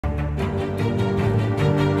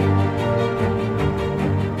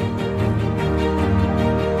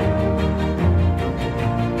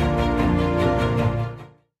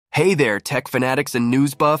Hey there, tech fanatics and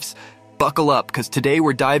news buffs. Buckle up, because today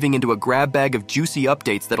we're diving into a grab bag of juicy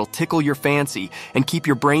updates that'll tickle your fancy and keep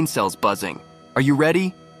your brain cells buzzing. Are you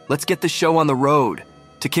ready? Let's get the show on the road.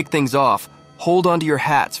 To kick things off, hold onto your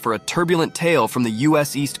hats for a turbulent tale from the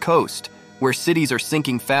US East Coast, where cities are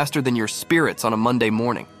sinking faster than your spirits on a Monday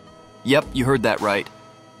morning. Yep, you heard that right.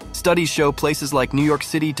 Studies show places like New York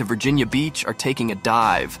City to Virginia Beach are taking a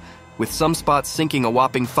dive, with some spots sinking a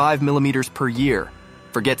whopping 5 millimeters per year.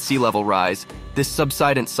 Forget sea level rise, this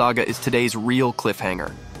subsidence saga is today's real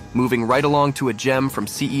cliffhanger, moving right along to a gem from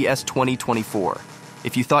CES 2024.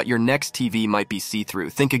 If you thought your next TV might be see-through,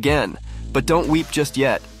 think again. But don't weep just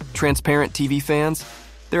yet. Transparent TV fans,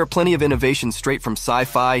 there are plenty of innovations straight from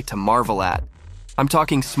sci-fi to marvel at. I'm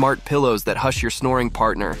talking smart pillows that hush your snoring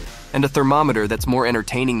partner, and a thermometer that's more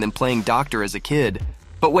entertaining than playing doctor as a kid.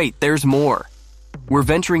 But wait, there's more. We're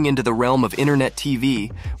venturing into the realm of internet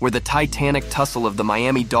TV, where the titanic tussle of the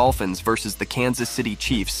Miami Dolphins versus the Kansas City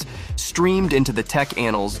Chiefs streamed into the tech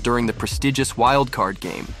annals during the prestigious wildcard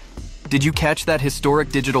game. Did you catch that historic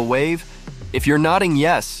digital wave? If you're nodding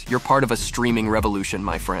yes, you're part of a streaming revolution,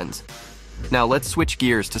 my friends. Now let's switch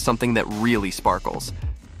gears to something that really sparkles.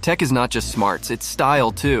 Tech is not just smarts, it's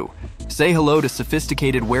style too. Say hello to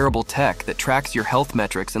sophisticated wearable tech that tracks your health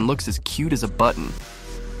metrics and looks as cute as a button.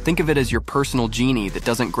 Think of it as your personal genie that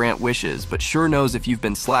doesn't grant wishes, but sure knows if you've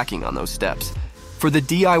been slacking on those steps. For the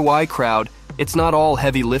DIY crowd, it's not all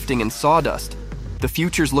heavy lifting and sawdust. The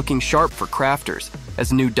future's looking sharp for crafters,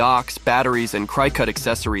 as new docks, batteries, and Cricut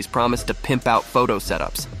accessories promise to pimp out photo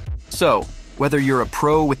setups. So, whether you're a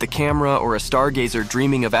pro with the camera or a stargazer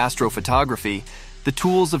dreaming of astrophotography, the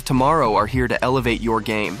tools of tomorrow are here to elevate your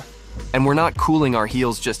game. And we're not cooling our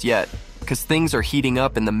heels just yet, because things are heating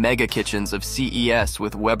up in the mega kitchens of CES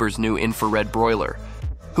with Weber's new infrared broiler.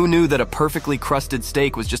 Who knew that a perfectly crusted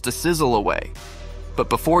steak was just a sizzle away? But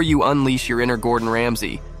before you unleash your inner Gordon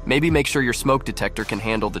Ramsay, maybe make sure your smoke detector can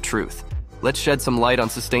handle the truth. Let's shed some light on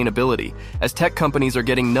sustainability, as tech companies are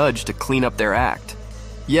getting nudged to clean up their act.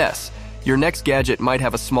 Yes, your next gadget might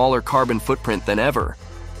have a smaller carbon footprint than ever.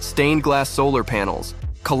 Stained glass solar panels,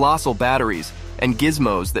 colossal batteries, and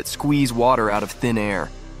gizmos that squeeze water out of thin air.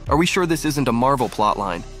 Are we sure this isn't a Marvel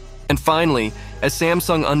plotline? And finally, as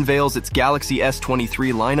Samsung unveils its Galaxy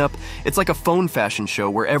S23 lineup, it's like a phone fashion show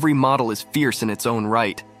where every model is fierce in its own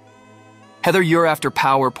right. Whether you're after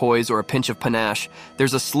power, poise, or a pinch of panache,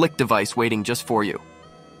 there's a slick device waiting just for you.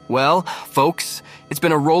 Well, folks, it's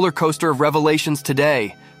been a roller coaster of revelations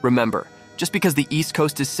today. Remember, just because the East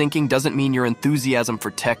Coast is sinking doesn't mean your enthusiasm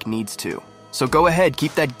for tech needs to. So go ahead,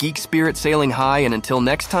 keep that geek spirit sailing high, and until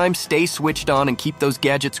next time, stay switched on and keep those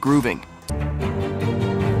gadgets grooving.